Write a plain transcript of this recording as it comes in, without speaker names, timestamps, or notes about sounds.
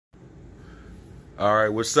All right,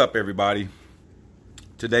 what's up, everybody?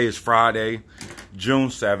 Today is Friday, June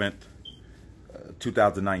 7th,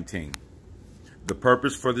 2019. The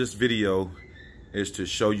purpose for this video is to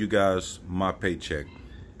show you guys my paycheck,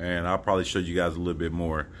 and I'll probably show you guys a little bit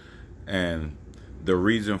more. And the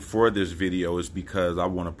reason for this video is because I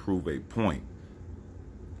want to prove a point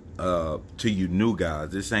to you new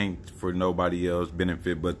guys. This ain't for nobody else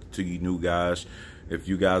benefit, but to you new guys. If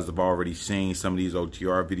you guys have already seen some of these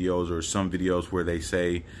OTR videos or some videos where they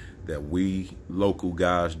say that we local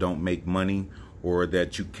guys don't make money or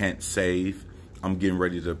that you can't save, I'm getting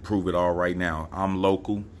ready to prove it all right now. I'm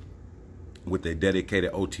local with a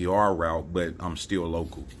dedicated OTR route, but I'm still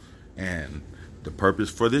local. And the purpose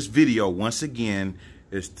for this video, once again,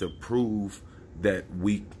 is to prove that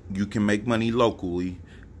you can make money locally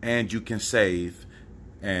and you can save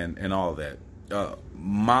and all that.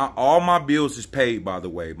 All my bills is paid, by the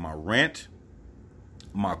way. My rent,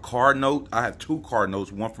 my car note. I have two car notes,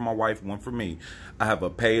 one for my wife, one for me. I have a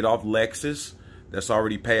paid off Lexus that's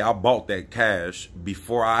already paid. I bought that cash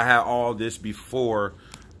before I had all this, before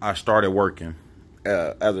I started working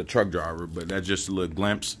as a truck driver. But that's just a little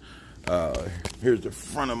glimpse. Here's the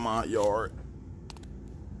front of my yard.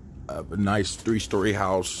 I have a nice 3-story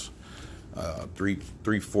house.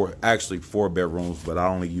 Actually 4 bedrooms, but I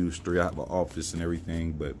only use 3. I have an office and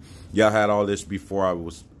everything. But yeah, I had all this before I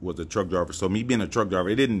was a truck driver. So me being a truck driver,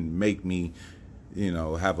 it didn't make me, you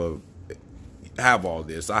know, have all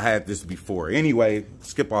this. I had this before. Anyway,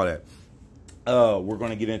 skip all that. We're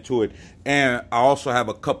gonna get into it, and I also have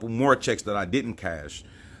a couple more checks that I didn't cash.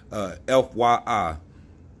 FYI,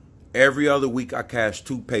 every other week I cash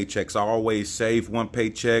 2 paychecks. I always save 1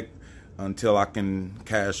 paycheck until I can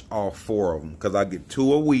cash all 4 of them, because I get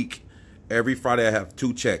 2 a week. Every Friday I have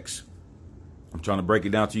 2 checks. I'm trying to break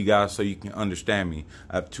it down to you guys so you can understand me.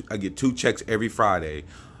 I get 2 checks every Friday.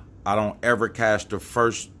 I don't ever cash the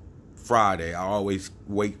first Friday. I always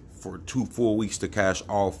wait for 2 full weeks to cash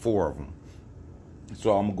all 4 of them.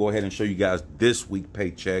 So I'm gonna go ahead and show you guys this week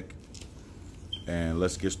paycheck, and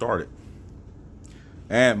let's get started.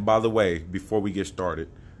 And by the way, before we get started,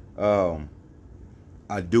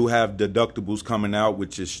 I do have deductibles coming out,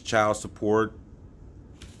 which is child support,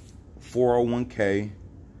 401k,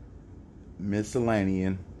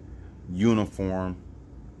 miscellaneous, uniform,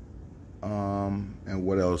 and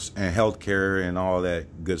what else? And healthcare and all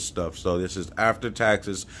that good stuff. So this is after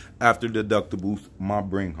taxes, after deductibles, my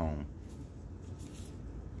bring home.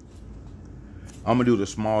 I'm gonna do the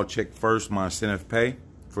small check first, my incentive pay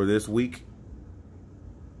for this week.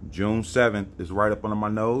 June 7th is right up under my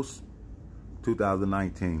nose.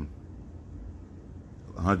 2019,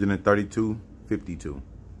 132.52.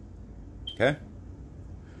 Okay,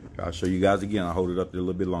 I'll show you guys again. I'll hold it up there a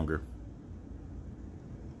little bit longer.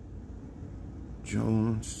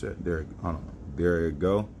 June set there. There you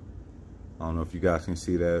go. I don't know if you guys can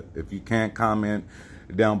see that. If you can't, comment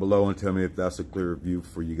down below and tell me if that's a clear view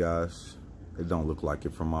for you guys. It don't look like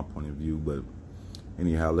it from my point of view, but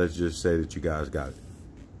anyhow, let's just say that you guys got it.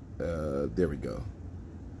 There we go.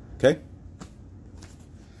 Okay.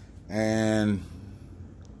 And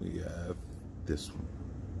we have this one.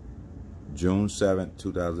 June 7th,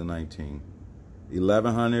 2019.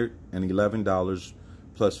 $1,111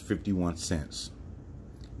 plus 51 cents.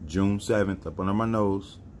 June 7th, up under my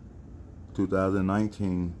nose.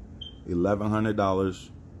 2019.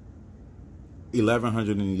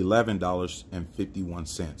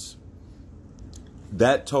 $1,111.51.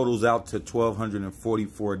 That totals out to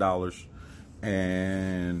 $1,244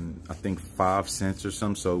 and I think 5 cents or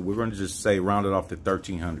something. So we're going to just say round it off to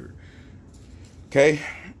 1,300. Okay,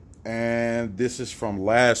 and this is from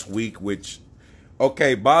last week, which,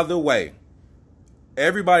 okay, by the way,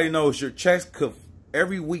 everybody knows your checks could,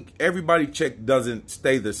 every week, everybody check doesn't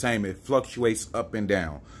stay the same. It fluctuates up and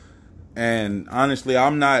down. And honestly,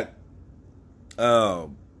 I'm not,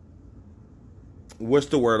 what's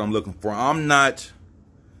the word I'm looking for? I'm not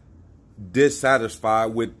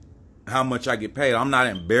dissatisfied with how much I get paid. I'm not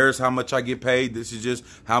embarrassed how much I get paid. This is just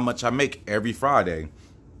how much I make every Friday.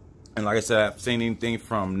 And like I said, I've seen anything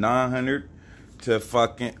from 900 to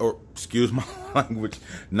fucking, or excuse my language,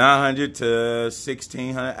 900 to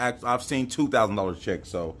 1,600. I've seen $2,000 checks.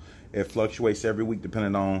 So it fluctuates every week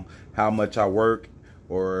depending on how much I work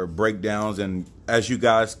or breakdowns. And as you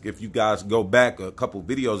guys, if you guys go back a couple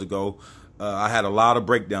videos ago, I had a lot of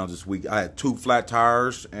breakdowns this week. I had 2 flat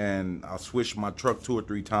tires, and I switched my truck 2 or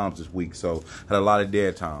 3 times this week. So I had a lot of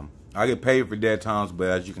dead time. I get paid for dead times, but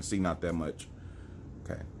as you can see, not that much.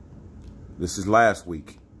 Okay. This is last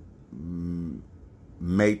week,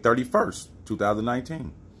 May 31st,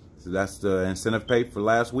 2019. So that's the incentive pay for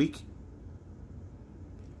last week.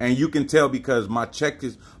 And you can tell because my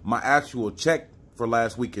actual check for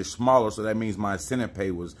last week is smaller, so that means my incentive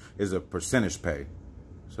pay is a percentage pay.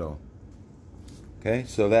 So, okay,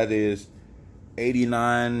 so that is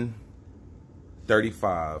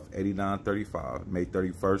 $89.35, May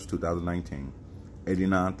 31st, 2019,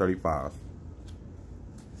 $89.35,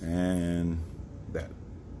 and that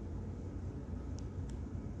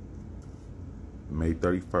May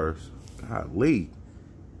 31st, golly,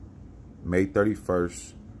 May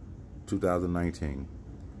 31st, 2019,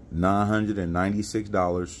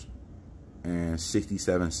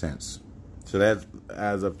 $996.67. So that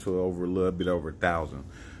adds up to over a little bit over 1,000.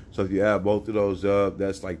 So if you add both of those up,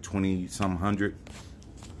 that's like 20-some hundred.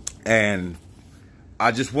 And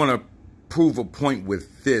I just want to prove a point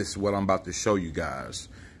with this, what I'm about to show you guys.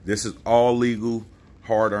 This is all legal,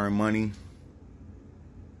 hard-earned money.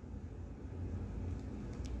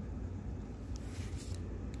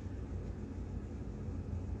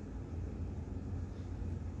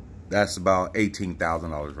 That's about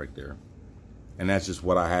 $18,000 right there. And that's just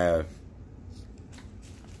what I have.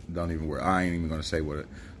 Don't even worry. I ain't even going to say what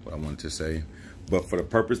I wanted to say. But for the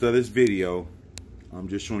purpose of this video, I'm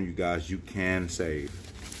just showing you guys you can save.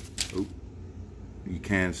 Oop. You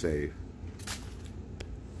can save.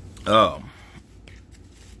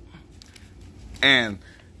 And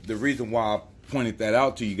the reason why I pointed that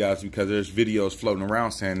out to you guys because there's videos floating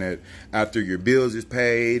around saying that after your bills is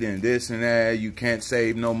paid and this and that, you can't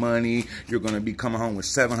save no money. You're going to be coming home with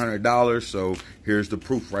 $700. So here's the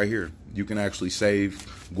proof right here. You can actually save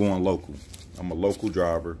going local. I'm a local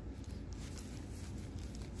driver.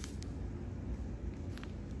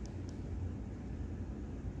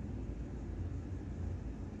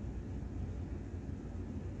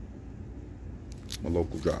 I'm a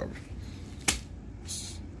local driver.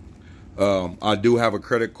 I do have a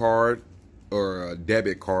credit card or a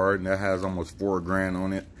debit card, and that has almost $4 grand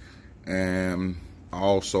on it. And I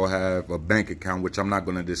also have a bank account, which I'm not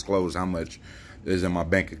going to disclose how much is in my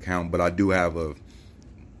bank account, but I do have a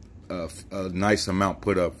nice amount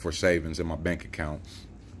put up for savings in my bank account.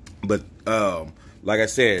 But like I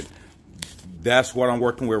said, that's what I'm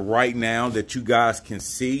working with right now that you guys can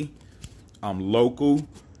see. I'm local.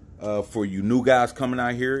 For you new guys coming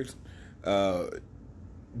out here,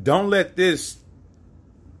 don't let this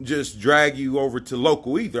just drag you over to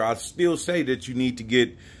local either. I still say that you need to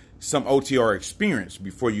get some OTR experience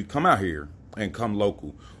before you come out here and come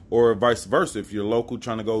local, or vice versa. If you're local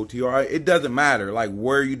trying to go OTR, it doesn't matter. Like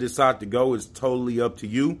where you decide to go is totally up to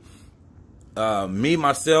you. Me,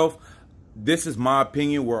 myself, this is my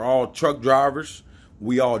opinion. We're all truck drivers.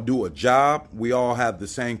 We all do a job. We all have the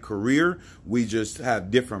same career. We just have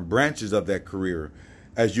different branches of that career.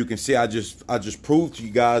 As you can see, I just proved to you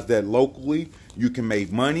guys that locally you can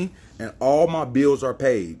make money, and all my bills are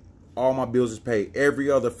paid. All my bills is paid.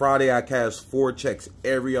 Every other Friday, I cash 4 checks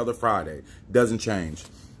every other Friday. Doesn't change.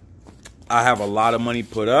 I have a lot of money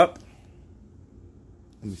put up.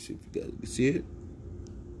 Let me see if you guys can see it.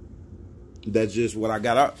 That's just what I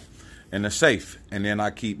got up in the safe. And then I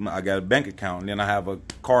got a bank account, and then I have a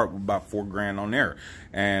card with about $4 grand on there.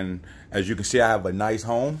 And as you can see, I have a nice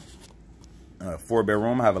home.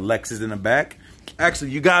 4-bedroom. I have a Lexus in the back.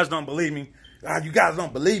 Actually, you guys don't believe me. You guys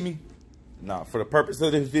don't believe me. Nah, for the purpose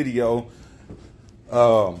of this video,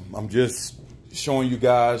 I'm just showing you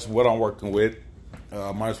guys what I'm working with.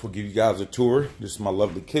 I might as well give you guys a tour. This is my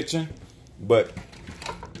lovely kitchen. But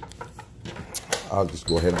I'll just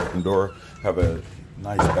go ahead and open the door. Have a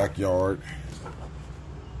nice backyard.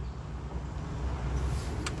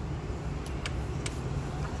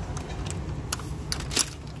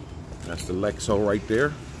 That's the Lexo right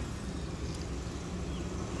there.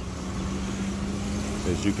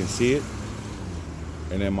 As you can see it.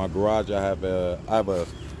 And in my garage, I have a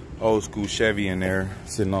old school Chevy in there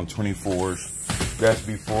sitting on 24s. That's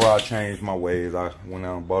before I changed my ways. I went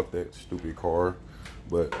out and bought that stupid car.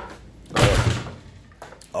 But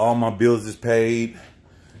all my bills is paid.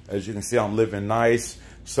 As you can see, I'm living nice.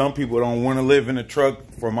 Some people don't want to live in a truck.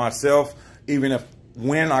 For myself, even if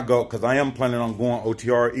when I go, because I am planning on going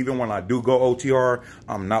OTR, even when I do go OTR,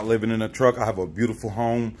 I'm not living in a truck. I have a beautiful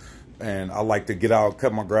home, and I like to get out,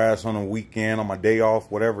 cut my grass on a weekend, on my day off,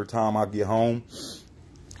 whatever time I get home.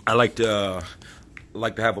 I like to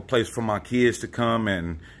have a place for my kids to come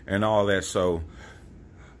and all that. So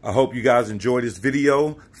I hope you guys enjoy this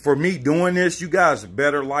video. For me doing this, you guys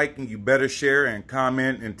better like and you better share and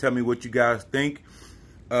comment and tell me what you guys think.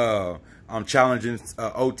 I'm challenging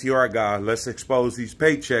OTR guys. Let's expose these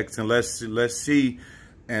paychecks and let's see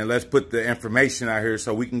and let's put the information out here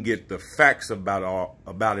so we can get the facts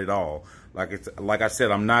about it all. Like I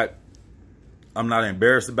said, I'm not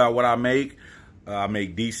embarrassed about what I make. I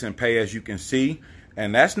make decent pay, as you can see,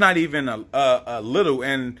 and that's not even a little.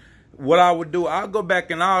 And what I would do, I'll go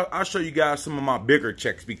back and I'll show you guys some of my bigger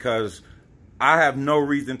checks, because I have no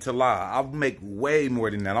reason to lie. I'll make way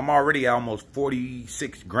more than that. I'm already at almost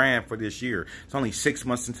 46 grand for this year. It's only 6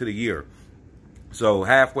 months into the year. So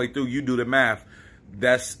halfway through, you do the math,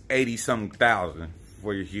 that's 80-something thousand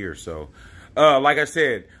for your year. So like I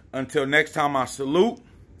said, until next time, I salute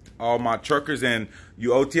all my truckers, and you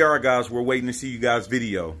OTR guys, we're waiting to see you guys'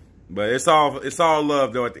 video. But it's all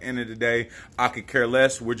love, though. At the end of the day, I could care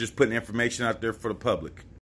less. We're just putting information out there for the public.